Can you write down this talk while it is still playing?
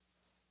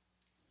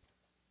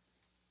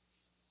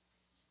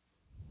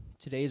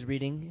Today's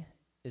reading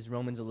is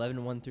Romans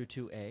 11:1 through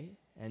 2a,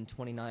 and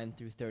 29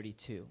 through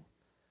 32.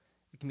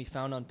 It can be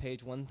found on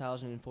page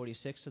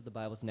 1046 of the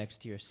Bibles next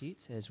to your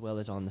seats, as well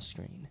as on the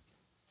screen.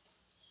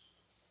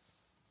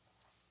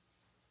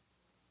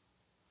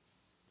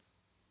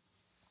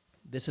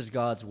 This is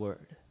God's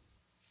word.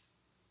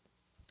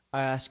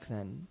 I ask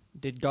then,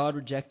 did God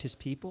reject his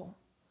people?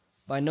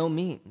 By no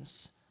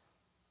means.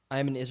 I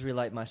am an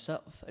Israelite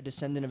myself, a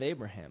descendant of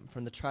Abraham,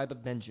 from the tribe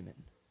of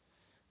Benjamin.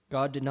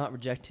 God did not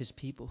reject his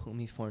people whom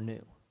he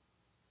foreknew.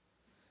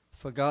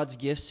 For God's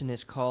gifts and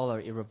his call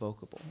are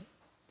irrevocable.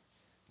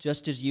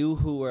 Just as you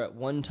who were at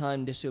one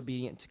time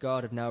disobedient to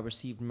God have now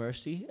received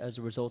mercy as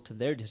a result of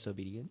their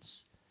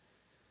disobedience,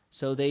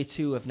 so they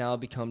too have now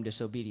become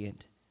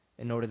disobedient,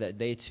 in order that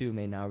they too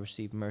may now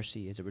receive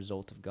mercy as a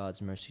result of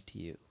God's mercy to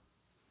you.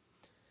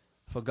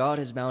 For God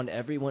has bound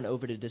everyone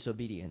over to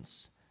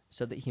disobedience,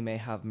 so that he may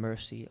have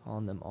mercy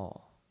on them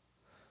all.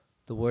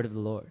 The word of the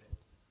Lord.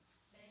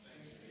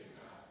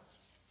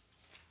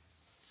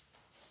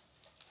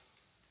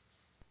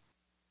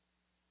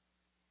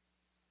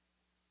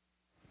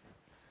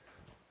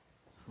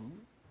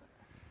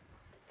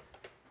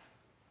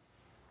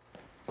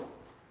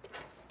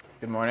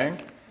 Good morning.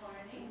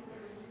 Morning.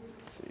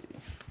 Let's see.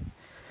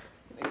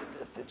 Let me get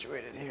this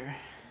situated here.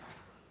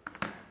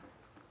 I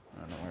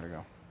don't know where to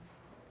go.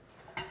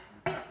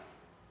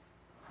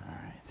 All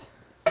right.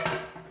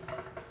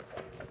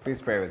 Please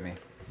pray with me.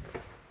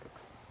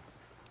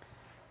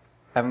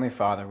 Heavenly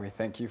Father, we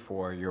thank you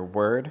for your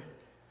word.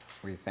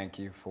 We thank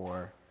you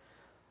for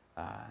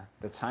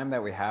the time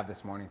that we have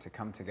this morning to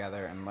come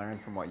together and learn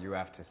from what you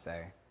have to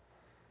say.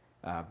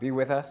 Be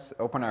with us.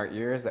 Open our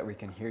ears that we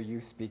can hear you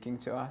speaking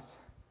to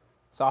us.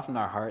 Soften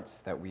our hearts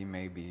that we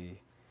may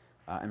be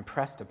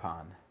impressed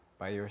upon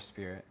by your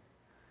Spirit,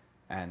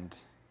 and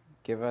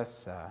give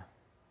us a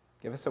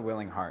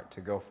willing heart to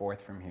go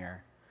forth from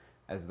here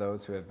as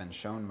those who have been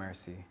shown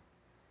mercy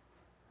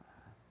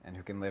and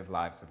who can live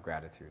lives of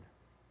gratitude.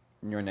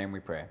 In your name we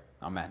pray.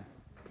 Amen.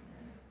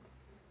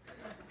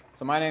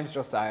 So my name's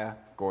Josiah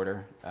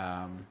Gorder.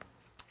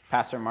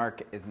 Pastor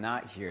Mark is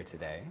not here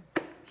today.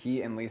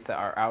 He and Lisa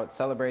are out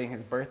celebrating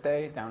his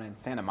birthday down in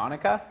Santa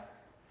Monica,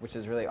 which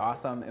is really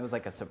awesome. It was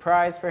like a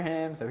surprise for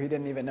him, so he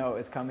didn't even know it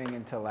was coming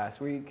until last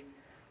week.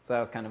 So that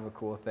was kind of a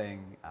cool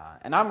thing.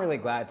 And I'm really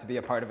glad to be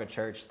a part of a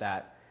church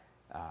that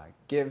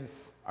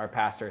gives our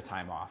pastor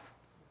time off,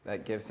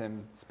 that gives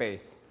him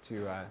space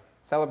to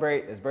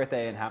celebrate his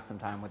birthday and have some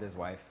time with his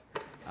wife.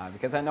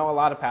 Because I know a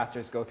lot of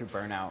pastors go through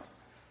burnout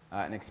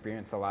and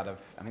experience a lot of,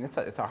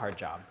 it's a hard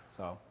job.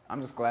 So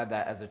I'm just glad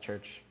that as a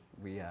church,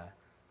 we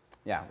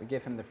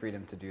give him the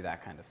freedom to do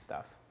that kind of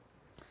stuff.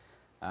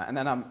 And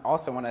then I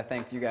also want to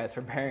thank you guys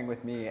for bearing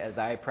with me as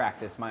I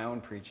practice my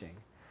own preaching.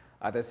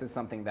 This is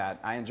something that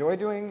I enjoy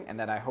doing and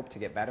that I hope to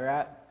get better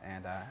at.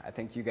 And I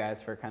thank you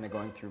guys for kind of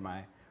going through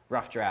my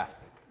rough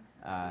drafts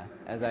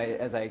as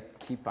I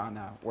keep on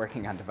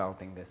working on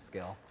developing this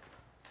skill.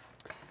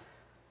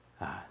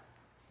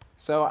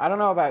 So I don't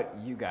know about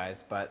you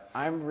guys, but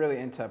I'm really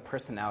into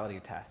personality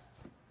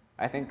tests.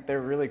 I think they're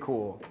really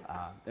cool.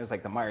 There's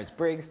like the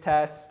Myers-Briggs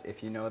test,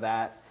 if you know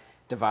that,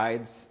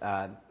 divides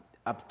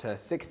up to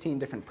 16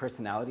 different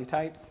personality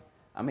types.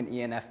 I'm an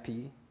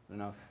ENFP. I don't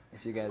know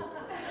if you guys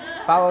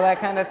follow that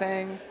kind of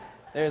thing.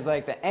 There's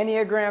like the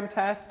Enneagram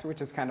test, which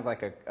is kind of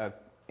like a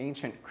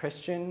ancient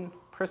Christian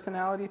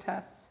personality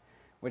test,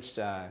 which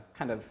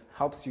kind of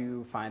helps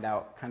you find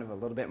out kind of a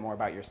little bit more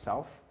about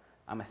yourself.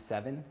 I'm a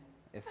 7,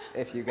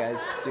 if you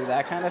guys do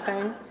that kind of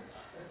thing.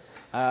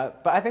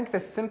 But I think the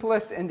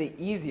simplest and the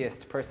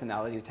easiest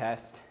personality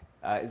test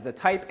is the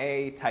type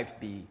A, type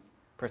B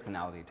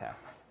personality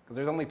tests. Because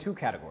there's only 2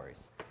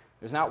 categories.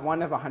 There's not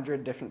one of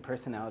 100 different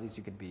personalities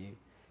you could be.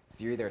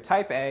 So you're either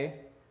type A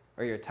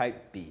or you're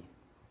type B.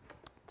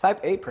 Type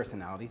A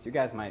personalities, you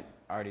guys might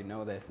already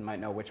know this and might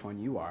know which one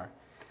you are.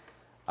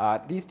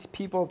 These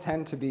people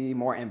tend to be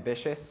more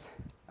ambitious.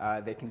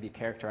 They can be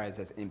characterized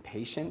as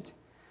impatient.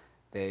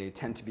 They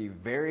tend to be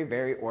very,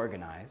 very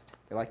organized.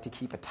 They like to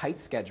keep a tight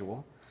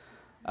schedule.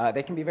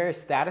 They can be very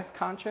status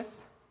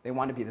conscious. They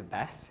want to be the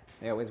best.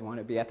 They always want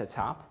to be at the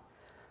top.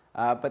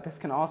 But this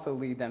can also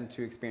lead them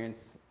to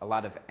experience a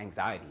lot of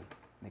anxiety.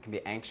 They can be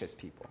anxious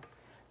people.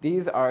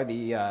 These are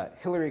the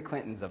Hillary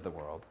Clintons of the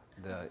world,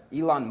 the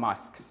Elon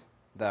Musks,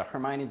 the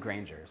Hermione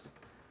Grangers,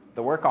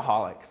 the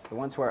workaholics, the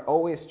ones who are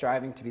always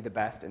striving to be the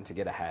best and to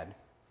get ahead.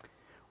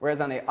 Whereas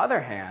on the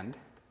other hand,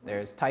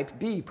 there's type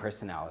B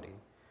personality,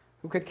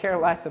 who could care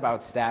less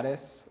about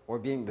status or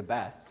being the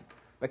best,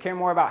 but care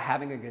more about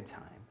having a good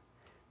time,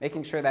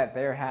 making sure that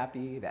they're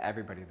happy, that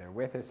everybody they're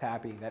with is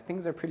happy, that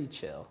things are pretty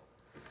chill.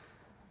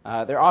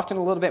 They're often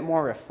a little bit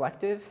more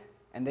reflective,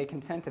 and they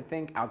can tend to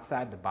think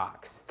outside the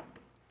box.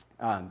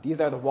 These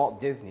are the Walt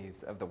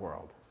Disneys of the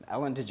world,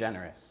 Ellen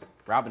DeGeneres,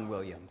 Robin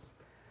Williams.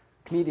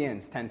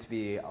 Comedians tend to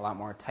be a lot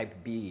more type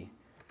B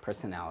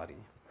personality.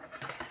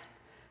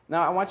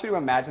 Now, I want you to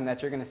imagine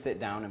that you're going to sit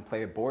down and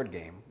play a board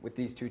game with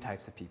these 2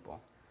 types of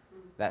people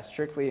that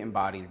strictly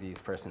embody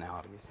these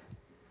personalities.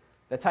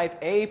 The type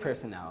A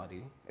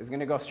personality is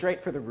going to go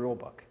straight for the rule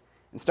book.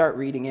 and start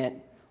reading it,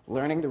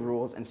 learning the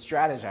rules, and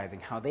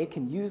strategizing how they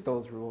can use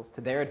those rules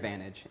to their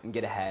advantage and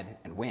get ahead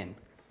and win.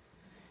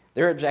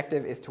 Their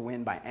objective is to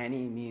win by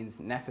any means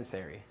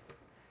necessary.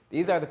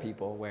 These are the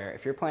people where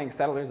if you're playing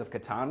Settlers of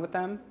Catan with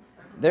them,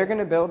 they're going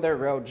to build their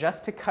road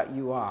just to cut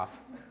you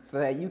off so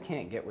that you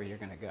can't get where you're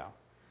going to go.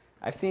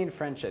 I've seen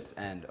friendships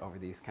end over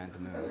these kinds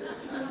of moves.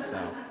 So,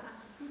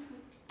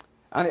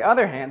 on the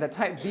other hand, the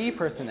type B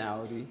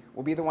personality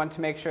will be the one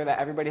to make sure that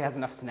everybody has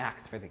enough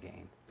snacks for the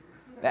game,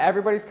 that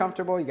everybody's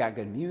comfortable, you got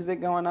good music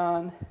going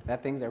on,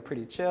 that things are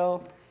pretty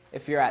chill.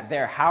 If you're at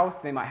their house,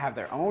 they might have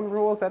their own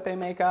rules that they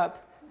make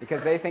up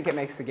because they think it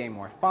makes the game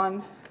more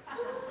fun.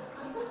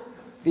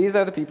 These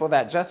are the people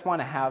that just want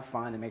to have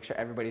fun and make sure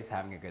everybody's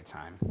having a good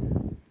time.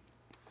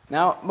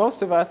 Now,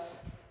 most of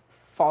us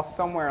fall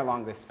somewhere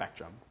along this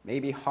spectrum,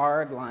 maybe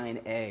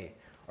hardline A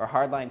or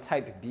hardline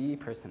type B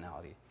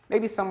personality,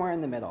 maybe somewhere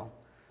in the middle,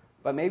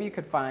 but maybe you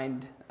could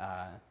find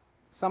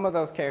some of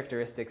those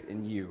characteristics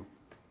in you.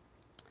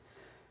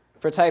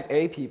 For type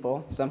A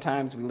people,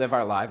 sometimes we live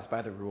our lives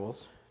by the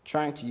rules,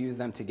 trying to use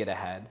them to get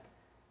ahead,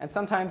 and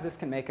sometimes this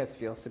can make us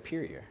feel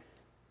superior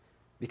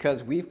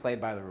because we've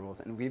played by the rules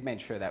and we've made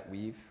sure that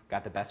we've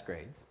got the best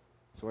grades,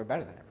 so we're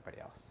better than everybody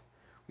else.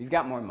 We've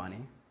got more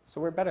money,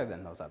 so we're better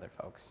than those other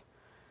folks.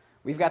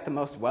 We've got the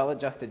most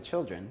well-adjusted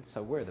children,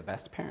 so we're the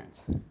best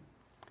parents.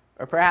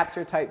 Or perhaps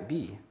you're type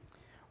B,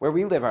 where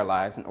we live our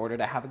lives in order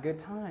to have a good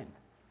time.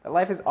 That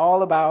life is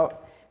all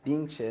about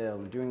being chill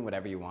and doing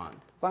whatever you want,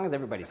 as long as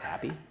everybody's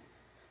happy.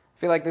 I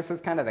feel like this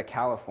is kind of the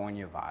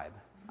California vibe.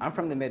 I'm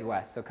from the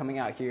Midwest, so coming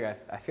out here,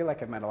 I feel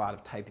like I've met a lot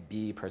of type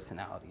B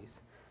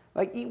personalities.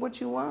 Like, eat what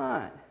you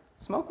want,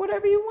 smoke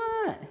whatever you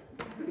want,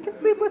 you can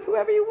sleep with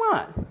whoever you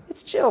want.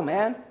 It's chill,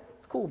 man.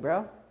 It's cool,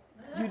 bro.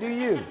 You do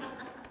you.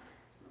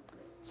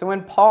 So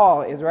when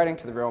Paul is writing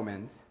to the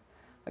Romans,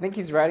 I think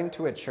he's writing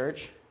to a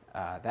church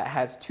that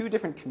has two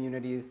different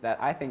communities that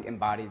I think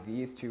embody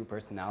these two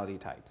personality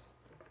types.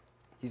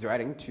 He's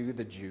writing to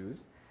the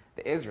Jews,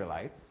 the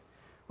Israelites,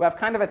 who have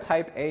kind of a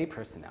type A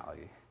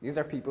personality. These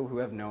are people who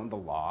have known the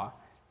law,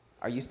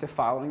 are used to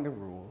following the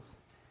rules,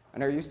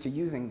 and are used to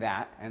using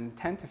that and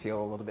tend to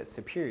feel a little bit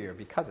superior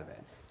because of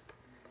it.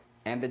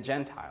 And the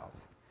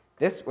Gentiles.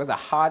 This was a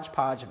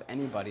hodgepodge of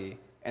anybody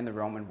in the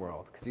Roman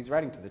world, because he's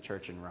writing to the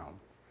church in Rome.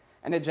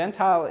 And a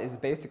Gentile is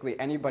basically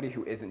anybody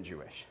who isn't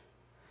Jewish.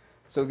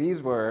 So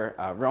these were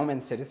Roman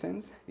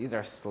citizens, these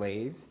are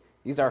slaves,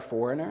 these are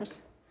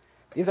foreigners,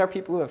 these are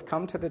people who have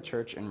come to the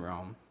church in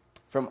Rome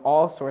from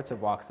all sorts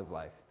of walks of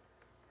life.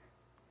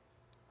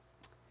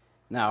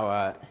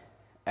 Now,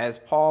 as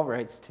Paul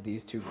writes to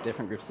these two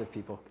different groups of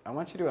people, I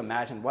want you to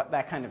imagine what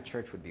that kind of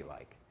church would be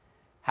like.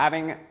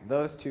 Having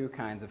those two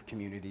kinds of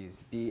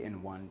communities be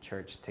in one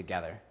church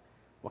together,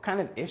 what kind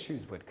of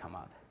issues would come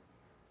up?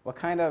 What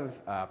kind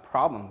of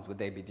problems would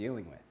they be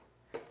dealing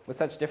with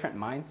such different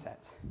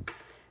mindsets?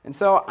 And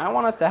so I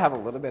want us to have a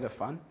little bit of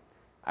fun.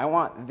 I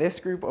want this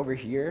group over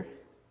here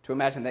to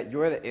imagine that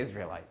you're the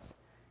Israelites.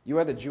 You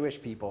are the Jewish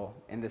people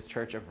in this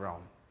church of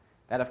Rome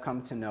that have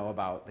come to know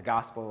about the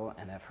gospel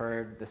and have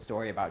heard the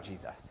story about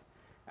Jesus.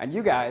 And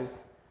you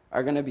guys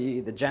are going to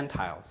be the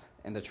Gentiles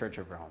in the church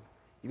of Rome.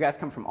 You guys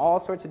come from all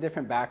sorts of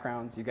different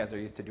backgrounds. You guys are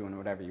used to doing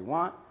whatever you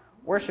want,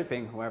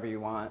 worshiping whoever you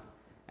want,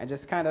 and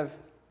just kind of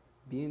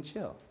being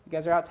chill. You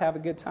guys are out to have a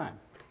good time.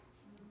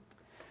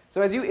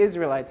 So as you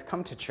Israelites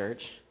come to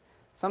church,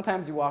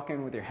 sometimes you walk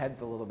in with your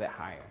heads a little bit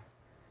higher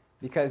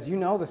because you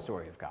know the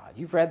story of God.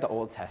 You've read the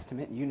Old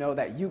Testament. You know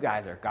that you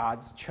guys are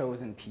God's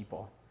chosen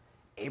people.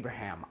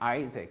 Abraham,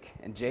 Isaac,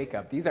 and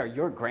Jacob, these are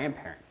your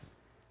grandparents.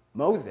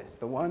 Moses,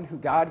 the one who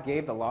God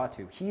gave the law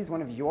to, he's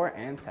one of your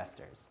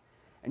ancestors.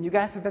 And you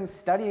guys have been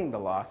studying the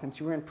law since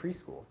you were in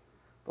preschool.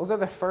 Those are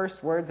the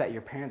first words that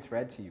your parents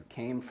read to you,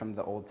 came from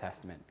the Old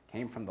Testament,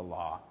 came from the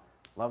law.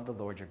 Love the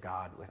Lord your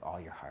God with all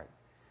your heart.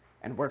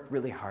 And work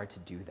really hard to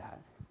do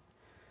that.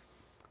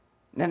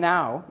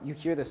 Now you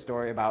hear the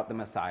story about the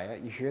Messiah.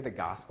 You hear the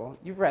gospel.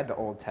 You've read the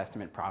Old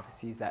Testament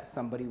prophecies that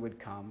somebody would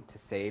come to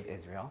save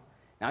Israel.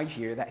 Now you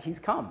hear that he's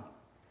come.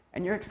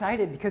 And you're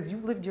excited because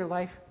you've lived your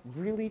life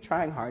really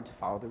trying hard to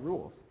follow the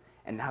rules.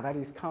 And now that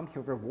he's come,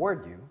 he'll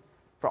reward you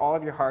for all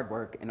of your hard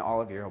work and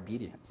all of your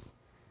obedience.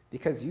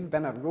 Because you've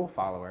been a rule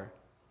follower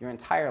your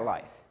entire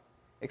life.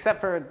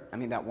 Except for,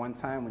 that one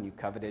time when you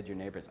coveted your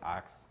neighbor's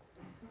ox.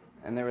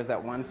 And there was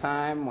that one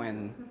time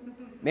when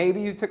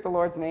maybe you took the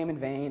Lord's name in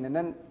vain. And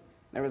then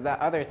there was that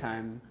other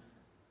time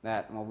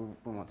that, we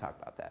won't talk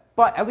about that.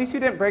 But at least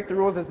you didn't break the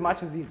rules as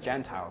much as these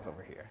Gentiles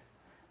over here.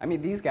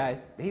 These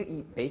guys, they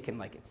eat bacon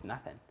like it's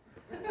nothing.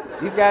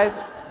 These guys,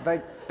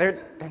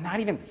 they're not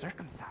even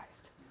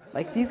circumcised.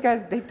 These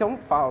guys, they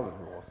don't follow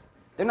the rules.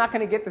 They're not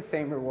going to get the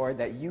same reward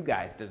that you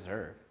guys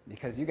deserve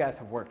because you guys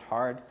have worked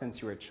hard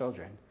since you were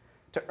children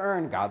to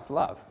earn God's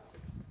love.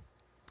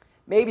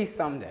 Maybe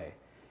someday,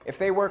 if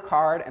they work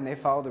hard and they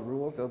follow the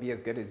rules, they'll be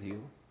as good as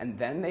you, and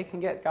then they can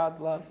get God's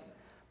love.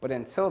 But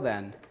until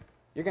then,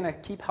 you're going to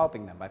keep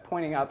helping them by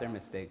pointing out their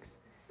mistakes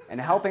and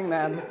helping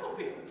them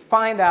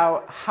find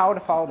out how to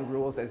follow the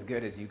rules as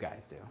good as you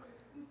guys do.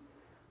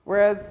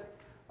 Whereas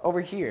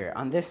over here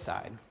on this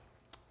side,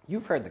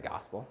 you've heard the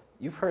gospel.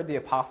 You've heard the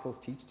apostles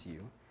teach to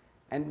you.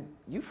 And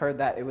you've heard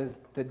that it was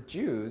the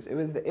Jews, it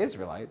was the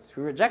Israelites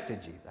who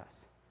rejected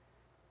Jesus.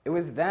 It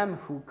was them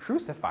who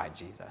crucified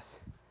Jesus.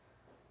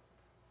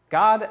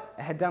 God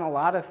had done a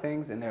lot of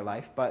things in their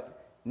life,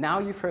 but now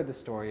you've heard the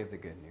story of the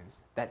good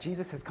news, that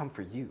Jesus has come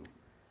for you,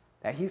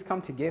 that he's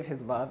come to give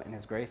his love and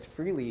his grace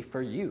freely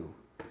for you.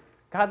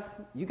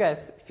 You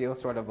guys feel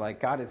sort of like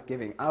God is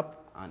giving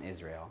up on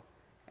Israel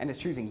and is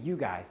choosing you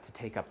guys to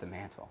take up the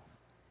mantle.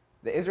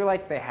 The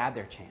Israelites, they had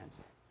their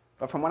chance.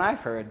 But from what I've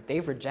heard,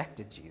 they've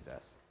rejected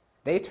Jesus.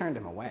 They turned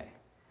him away.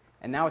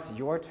 And now it's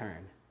your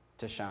turn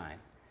to shine,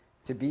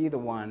 to be the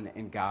one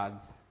in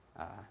God's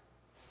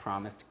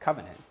promised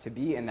covenant, to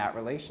be in that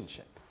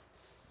relationship.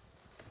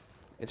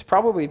 It's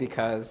probably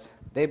because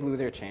they blew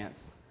their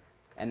chance,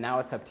 and now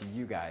it's up to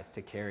you guys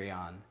to carry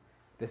on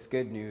this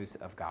good news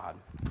of God.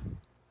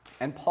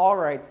 And Paul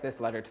writes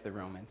this letter to the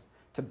Romans,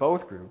 to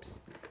both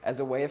groups, as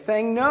a way of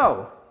saying,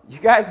 no, you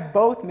guys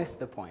both missed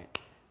the point.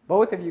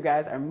 Both of you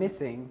guys are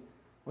missing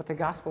what the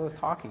gospel is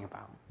talking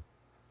about.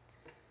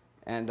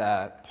 And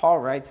Paul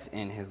writes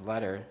in his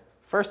letter,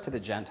 first to the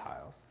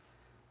Gentiles.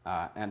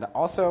 And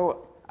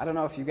also, I don't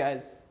know if you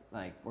guys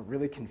were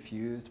really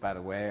confused by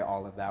the way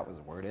all of that was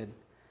worded.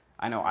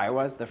 I know I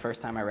was the first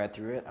time I read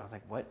through it. I was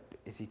like, what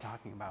is he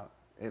talking about?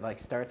 It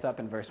starts up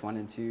in verse 1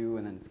 and 2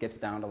 and then skips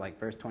down to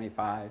verse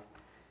 25.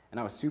 And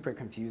I was super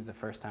confused the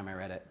first time I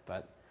read it,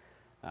 but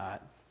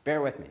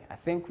bear with me. I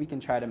think we can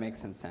try to make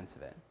some sense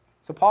of it.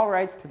 So Paul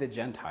writes to the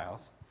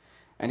Gentiles,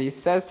 and he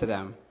says to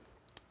them,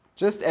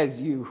 just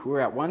as you, who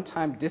were at one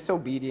time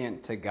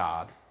disobedient to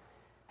God,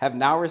 have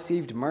now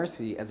received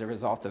mercy as a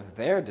result of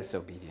their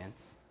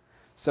disobedience,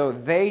 so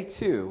they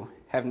too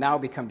have now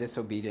become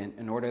disobedient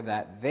in order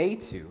that they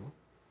too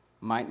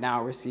might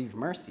now receive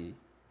mercy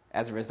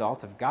as a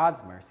result of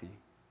God's mercy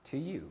to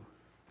you.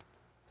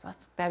 So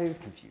that is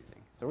confusing.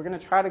 So we're going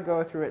to try to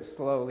go through it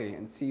slowly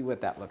and see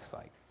what that looks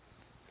like.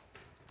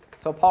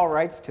 So Paul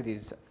writes to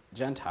these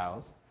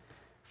Gentiles,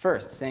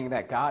 first saying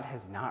that God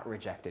has not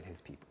rejected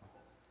his people.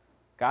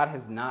 God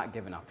has not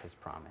given up his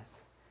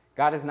promise.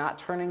 God is not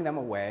turning them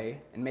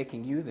away and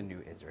making you the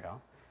new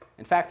Israel.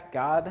 In fact,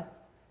 God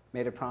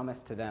made a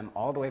promise to them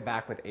all the way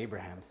back with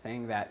Abraham,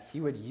 saying that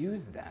he would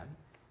use them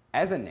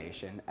as a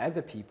nation, as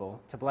a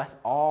people, to bless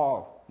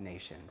all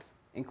nations,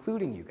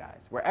 including you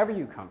guys, wherever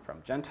you come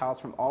from, Gentiles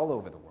from all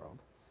over the world.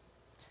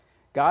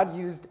 God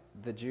used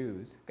the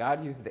Jews,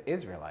 God used the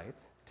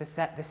Israelites to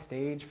set the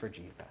stage for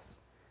Jesus.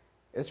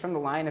 It was from the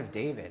line of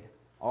David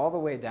all the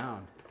way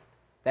down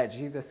that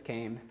Jesus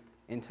came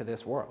into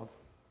this world.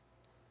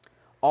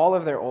 All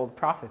of their old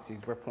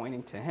prophecies were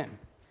pointing to him.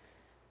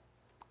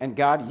 And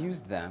God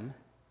used them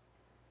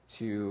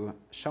to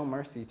show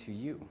mercy to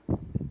you.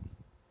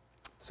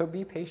 So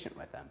be patient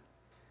with them,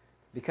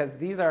 because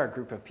these are a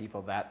group of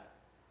people that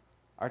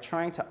are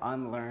trying to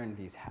unlearn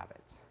these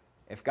habits.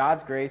 If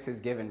God's grace is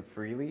given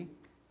freely,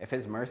 if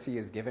his mercy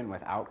is given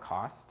without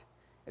cost,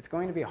 it's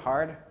going to be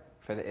hard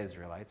for the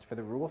Israelites, for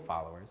the rule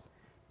followers,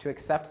 to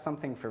accept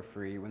something for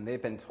free when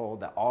they've been told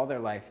that all their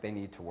life they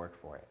need to work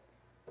for it.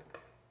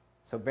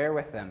 So bear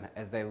with them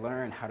as they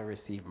learn how to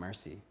receive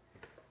mercy.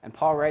 And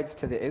Paul writes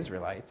to the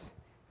Israelites,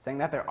 saying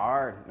that there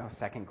are no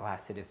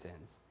second-class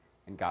citizens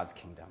in God's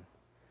kingdom.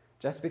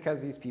 Just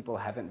because these people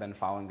haven't been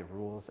following the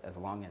rules as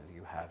long as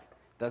you have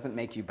doesn't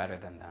make you better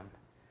than them.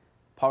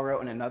 Paul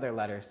wrote in another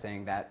letter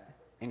saying that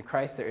in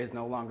Christ there is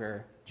no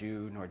longer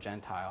Jew nor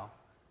Gentile.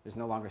 There's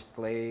no longer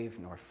slave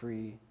nor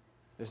free.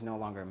 There's no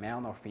longer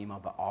male nor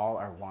female, but all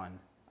are one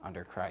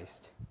under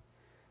Christ.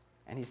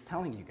 And he's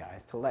telling you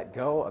guys to let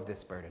go of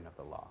this burden of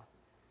the law,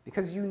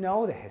 because you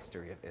know the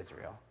history of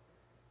Israel.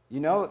 You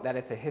know that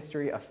it's a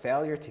history of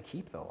failure to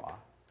keep the law.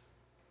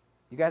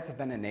 You guys have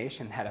been a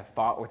nation that have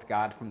fought with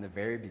God from the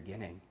very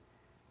beginning.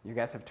 You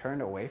guys have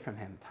turned away from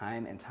him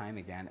time and time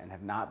again and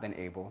have not been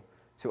able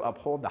to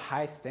uphold the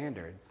high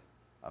standards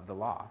of the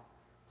law.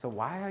 So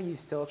why are you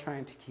still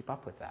trying to keep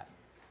up with that?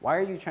 Why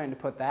are you trying to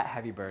put that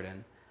heavy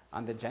burden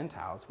on the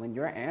Gentiles when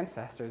your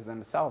ancestors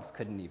themselves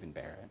couldn't even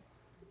bear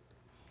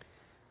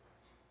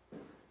it?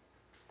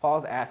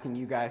 Paul's asking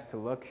you guys to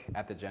look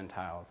at the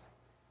Gentiles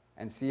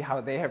and see how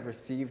they have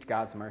received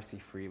God's mercy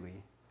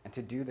freely, and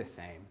to do the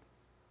same.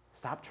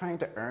 Stop trying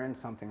to earn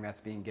something that's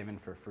being given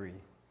for free.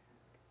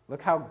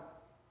 Look how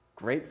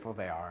grateful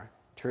they are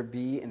to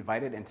be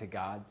invited into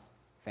God's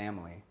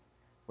family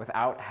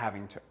without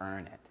having to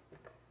earn it.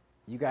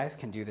 You guys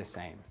can do the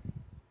same.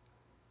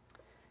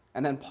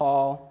 And then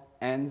Paul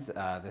ends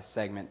this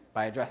segment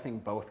by addressing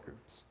both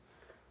groups,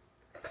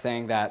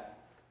 saying that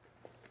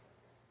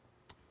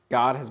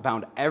God has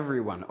bound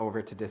everyone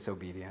over to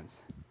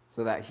disobedience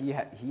so that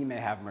he may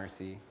have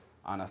mercy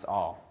on us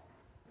all.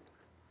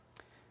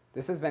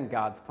 This has been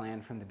God's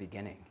plan from the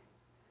beginning.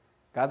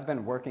 God's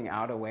been working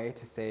out a way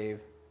to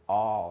save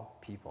all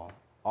people,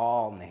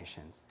 all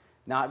nations,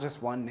 not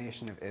just one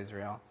nation of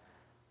Israel,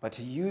 but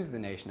to use the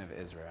nation of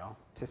Israel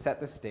to set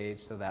the stage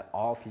so that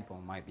all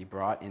people might be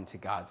brought into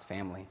God's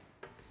family.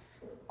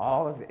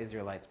 All of the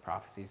Israelites'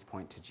 prophecies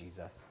point to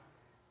Jesus,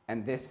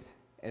 And this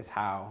is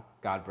how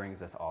God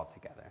brings us all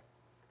together.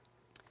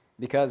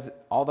 Because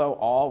although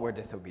all were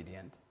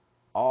disobedient,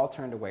 all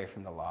turned away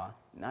from the law,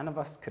 none of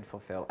us could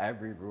fulfill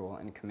every rule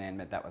and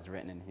commandment that was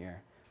written in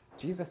here.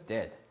 Jesus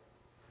did.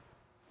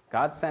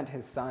 God sent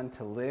his Son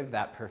to live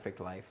that perfect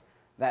life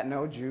that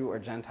no Jew or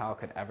Gentile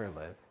could ever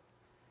live.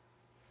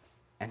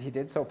 And he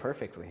did so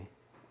perfectly.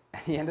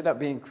 And he ended up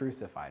being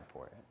crucified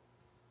for it.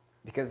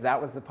 Because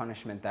that was the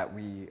punishment that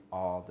we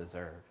all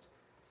deserved,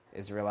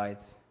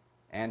 Israelites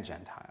and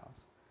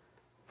Gentiles,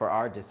 for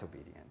our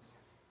disobedience.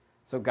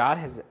 So God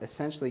has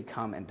essentially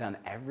come and done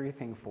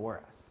everything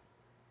for us.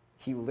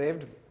 He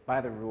lived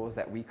by the rules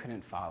that we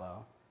couldn't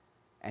follow,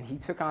 and he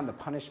took on the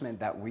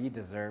punishment that we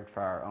deserved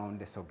for our own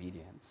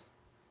disobedience.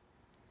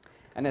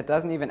 And it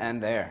doesn't even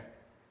end there.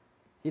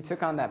 He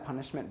took on that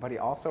punishment, but he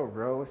also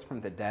rose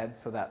from the dead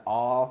so that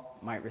all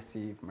might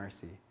receive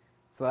mercy,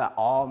 so that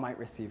all might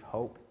receive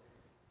hope,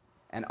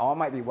 and all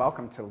might be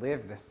welcome to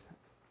live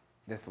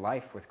this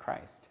life with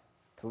Christ,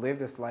 to live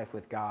this life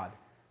with God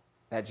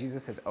that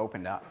Jesus has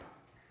opened up.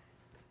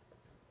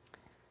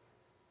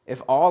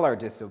 If all are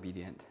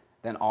disobedient,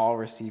 then all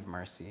receive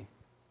mercy.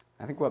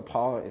 I think what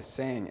Paul is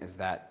saying is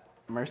that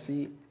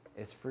mercy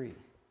is free,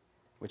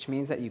 which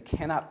means that you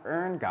cannot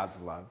earn God's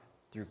love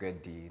through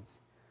good deeds.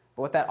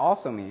 But what that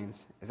also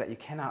means is that you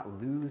cannot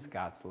lose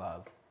God's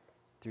love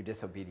through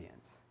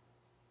disobedience.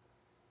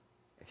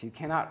 If you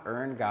cannot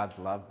earn God's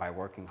love by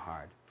working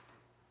hard,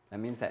 that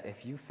means that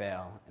if you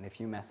fail and if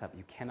you mess up,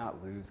 you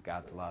cannot lose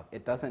God's love.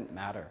 It doesn't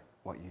matter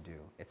what you do.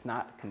 It's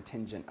not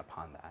contingent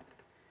upon that.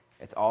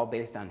 It's all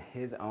based on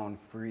his own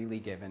freely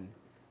given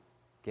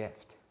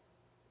gift.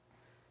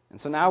 And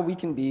so now we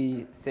can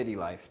be City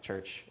Life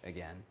Church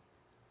again.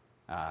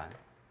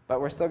 But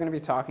we're still going to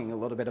be talking a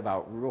little bit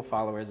about rule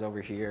followers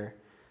over here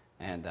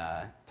and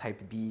type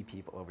B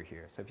people over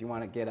here. So if you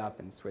want to get up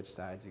and switch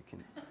sides, you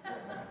can.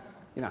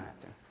 You don't have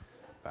to.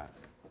 But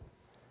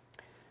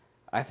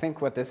I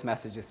think what this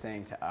message is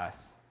saying to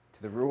us,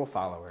 to the rule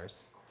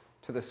followers,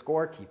 to the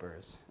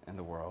scorekeepers in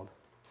the world,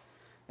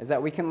 is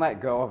that we can let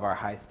go of our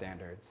high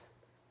standards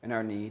and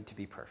our need to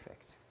be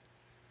perfect.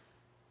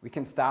 We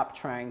can stop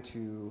trying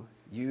to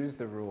use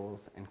the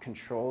rules and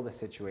control the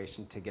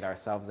situation to get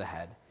ourselves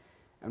ahead,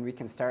 and we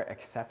can start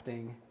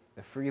accepting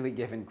the freely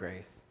given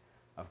grace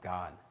of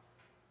God.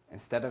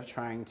 Instead of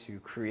trying to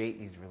create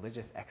these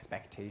religious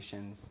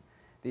expectations,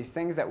 these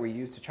things that we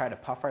use to try to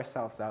puff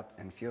ourselves up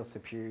and feel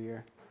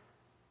superior,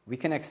 we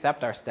can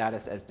accept our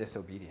status as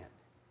disobedient.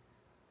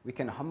 We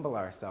can humble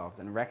ourselves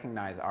and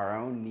recognize our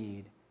own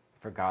need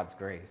for God's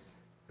grace.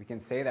 We can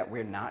say that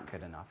we're not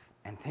good enough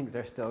and things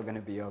are still going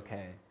to be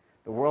okay.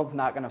 The world's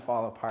not going to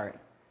fall apart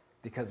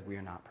because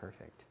we're not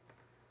perfect.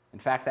 In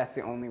fact, that's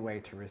the only way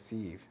to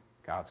receive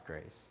God's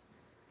grace,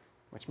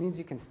 which means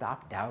you can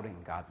stop doubting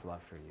God's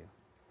love for you.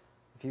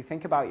 If you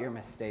think about your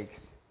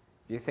mistakes,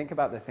 if you think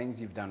about the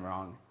things you've done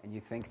wrong, and you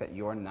think that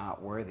you're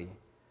not worthy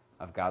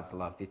of God's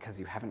love because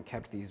you haven't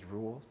kept these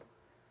rules,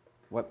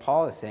 what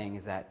Paul is saying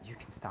is that you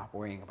can stop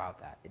worrying about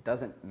that. It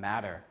doesn't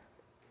matter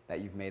that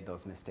you've made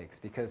those mistakes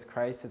because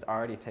Christ has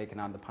already taken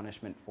on the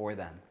punishment for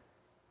them.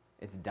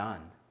 It's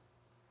done.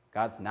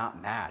 God's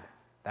not mad.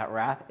 That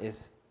wrath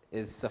is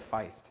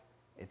sufficed.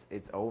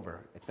 It's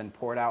over. It's been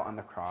poured out on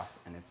the cross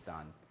and it's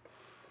done.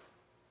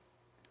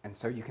 And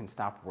so you can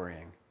stop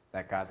worrying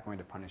that God's going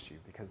to punish you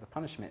because the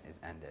punishment is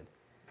ended.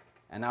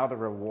 And now the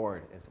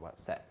reward is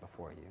what's set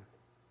before you.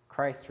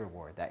 Christ's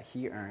reward that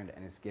he earned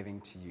and is giving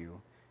to you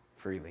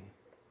freely.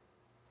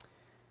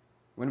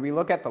 When we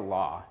look at the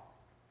law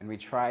and we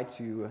try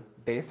to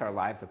base our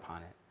lives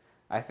upon it,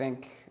 I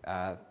think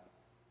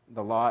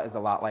the law is a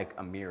lot like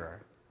a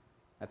mirror.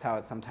 That's how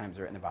it's sometimes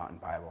written about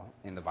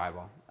in the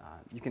Bible.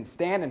 You can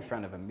stand in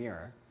front of a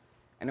mirror,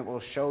 and it will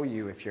show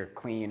you if you're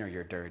clean or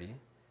you're dirty.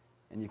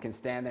 And you can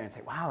stand there and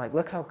say, wow, like,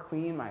 look how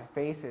clean my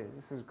face is.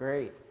 This is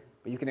great.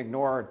 But you can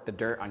ignore the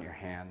dirt on your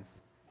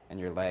hands and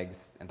your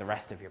legs and the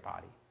rest of your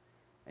body.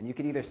 And you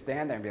can either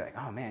stand there and be like,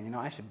 oh, man,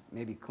 I should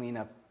maybe clean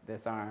up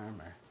this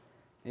arm, or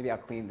maybe I'll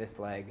clean this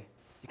leg.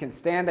 You can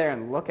stand there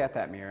and look at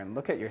that mirror and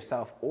look at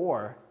yourself,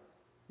 or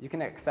you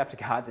can accept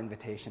God's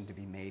invitation to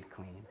be made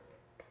clean.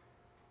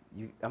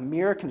 A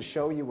mirror can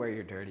show you where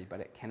you're dirty,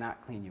 but it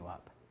cannot clean you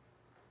up.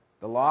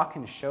 The law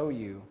can show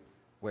you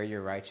where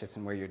you're righteous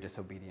and where you're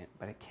disobedient,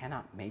 but it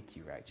cannot make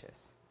you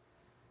righteous.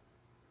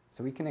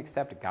 So we can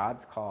accept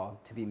God's call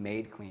to be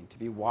made clean, to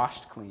be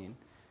washed clean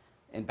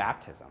in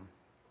baptism.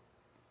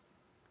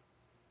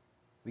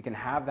 We can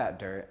have that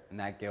dirt and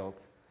that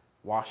guilt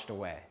washed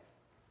away.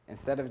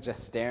 Instead of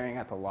just staring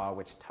at the law,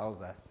 which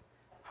tells us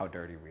how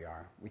dirty we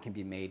are, we can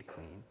be made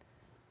clean.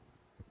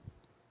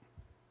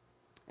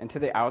 And to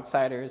the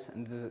outsiders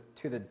and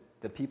to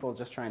the people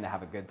just trying to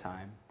have a good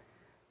time,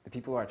 the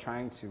people who are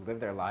trying to live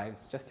their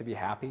lives just to be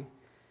happy,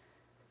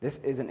 this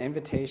is an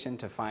invitation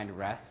to find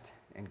rest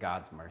in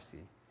God's mercy.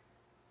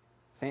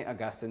 St.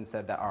 Augustine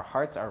said that our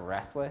hearts are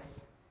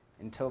restless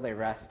until they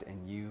rest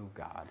in you,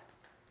 God.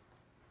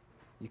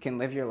 You can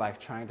live your life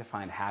trying to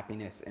find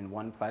happiness in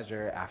one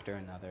pleasure after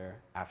another,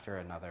 after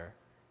another,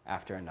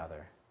 after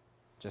another,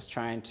 just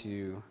trying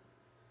to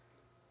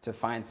to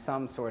find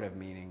some sort of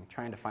meaning,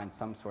 trying to find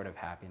some sort of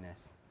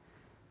happiness.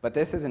 But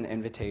this is an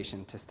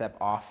invitation to step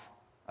off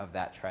of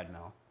that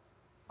treadmill,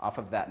 off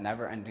of that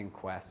never-ending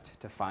quest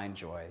to find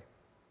joy,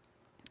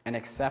 and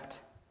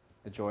accept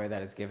the joy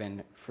that is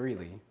given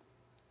freely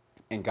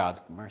in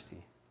God's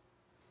mercy.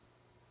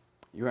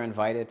 You are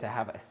invited to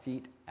have a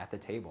seat at the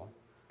table.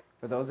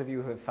 For those of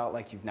you who have felt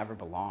like you've never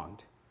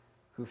belonged,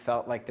 who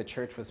felt like the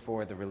church was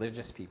for the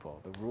religious people,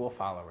 the rule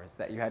followers,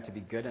 that you had to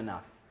be good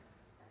enough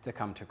to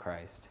come to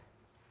Christ,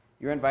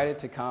 you're invited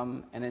to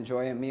come and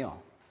enjoy a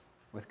meal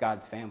with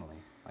God's family,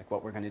 like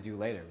what we're going to do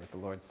later with the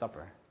Lord's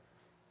Supper.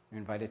 You're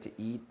invited to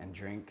eat and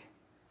drink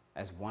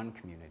as one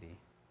community,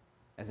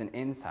 as an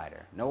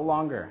insider, no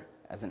longer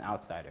as an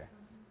outsider.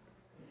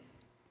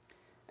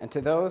 And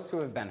to those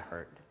who have been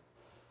hurt,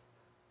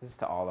 this is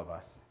to all of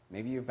us.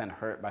 Maybe you've been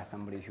hurt by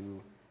somebody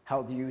who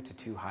held you to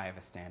too high of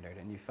a standard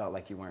and you felt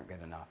like you weren't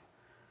good enough.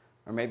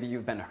 Or maybe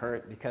you've been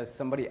hurt because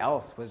somebody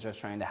else was just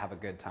trying to have a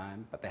good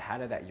time, but they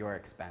had it at your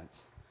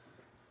expense.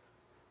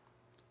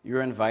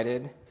 You're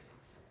invited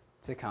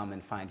to come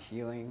and find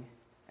healing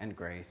and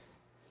grace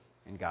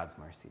in God's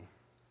mercy.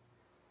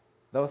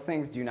 Those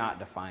things do not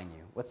define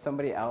you. What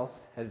somebody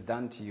else has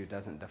done to you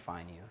doesn't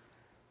define you.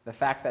 The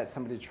fact that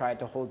somebody tried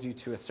to hold you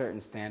to a certain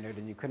standard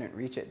and you couldn't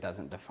reach it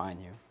doesn't define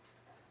you.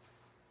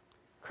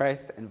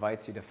 Christ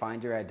invites you to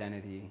find your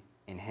identity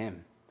in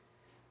him,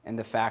 in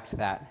the fact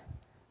that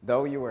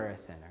though you are a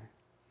sinner,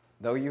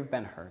 though you've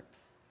been hurt,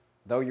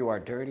 though you are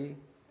dirty,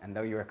 and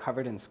though you are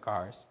covered in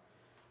scars,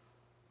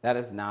 that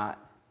is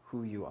not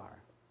who you are.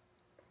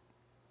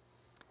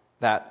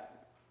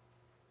 That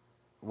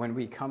when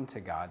we come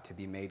to God to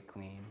be made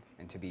clean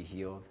and to be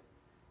healed,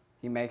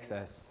 he makes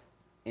us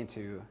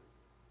into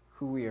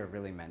who we are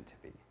really meant to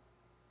be.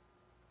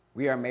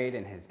 We are made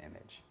in his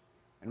image.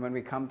 And when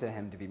we come to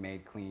him to be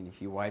made clean,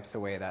 he wipes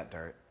away that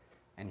dirt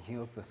and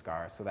heals the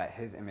scar so that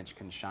his image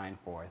can shine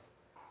forth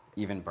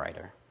even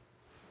brighter.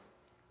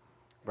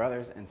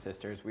 Brothers and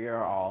sisters, we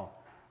are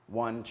all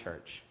one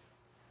church.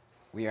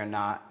 We are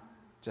not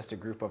just a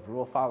group of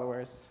rule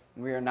followers.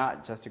 We are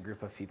not just a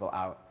group of people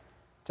out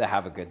to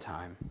have a good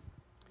time.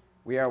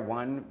 We are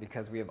one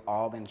because we have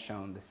all been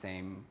shown the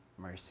same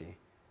mercy.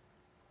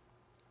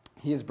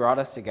 He has brought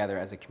us together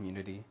as a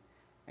community,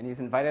 and he's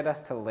invited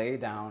us to lay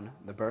down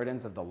the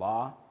burdens of the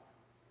law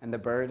and the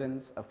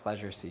burdens of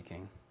pleasure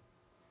seeking,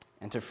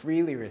 and to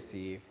freely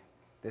receive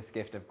this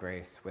gift of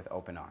grace with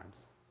open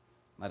arms.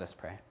 Let us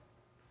pray.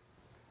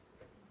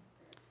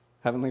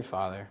 Heavenly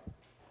Father,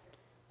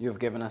 you have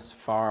given us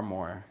far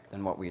more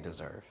than what we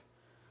deserve.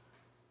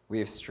 We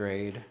have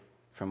strayed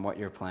from what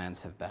your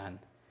plans have been,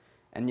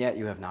 and yet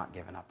you have not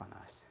given up on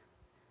us.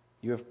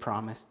 You have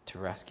promised to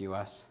rescue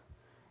us.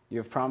 You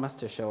have promised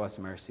to show us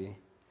mercy,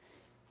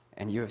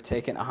 and you have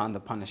taken on the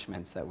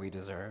punishments that we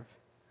deserve.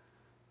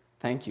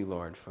 Thank you,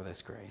 Lord, for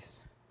this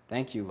grace.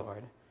 Thank you,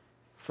 Lord,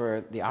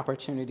 for the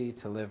opportunity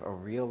to live a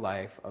real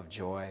life of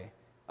joy,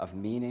 of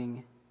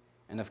meaning,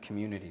 and of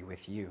community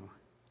with you.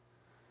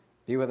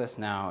 Be with us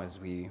now as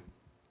we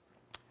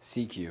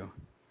seek you.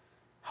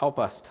 Help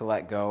us to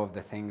let go of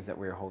the things that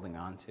we're holding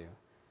on to,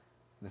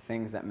 the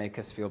things that make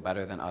us feel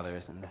better than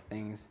others, and the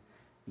things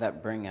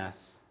that bring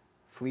us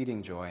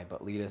fleeting joy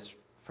but lead us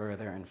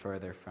further and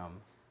further from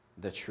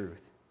the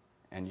truth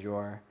and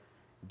your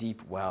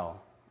deep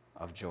well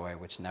of joy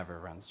which never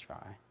runs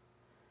dry.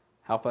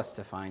 Help us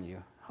to find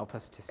you. Help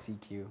us to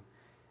seek you,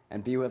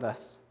 and be with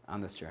us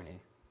on this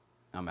journey.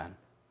 Amen.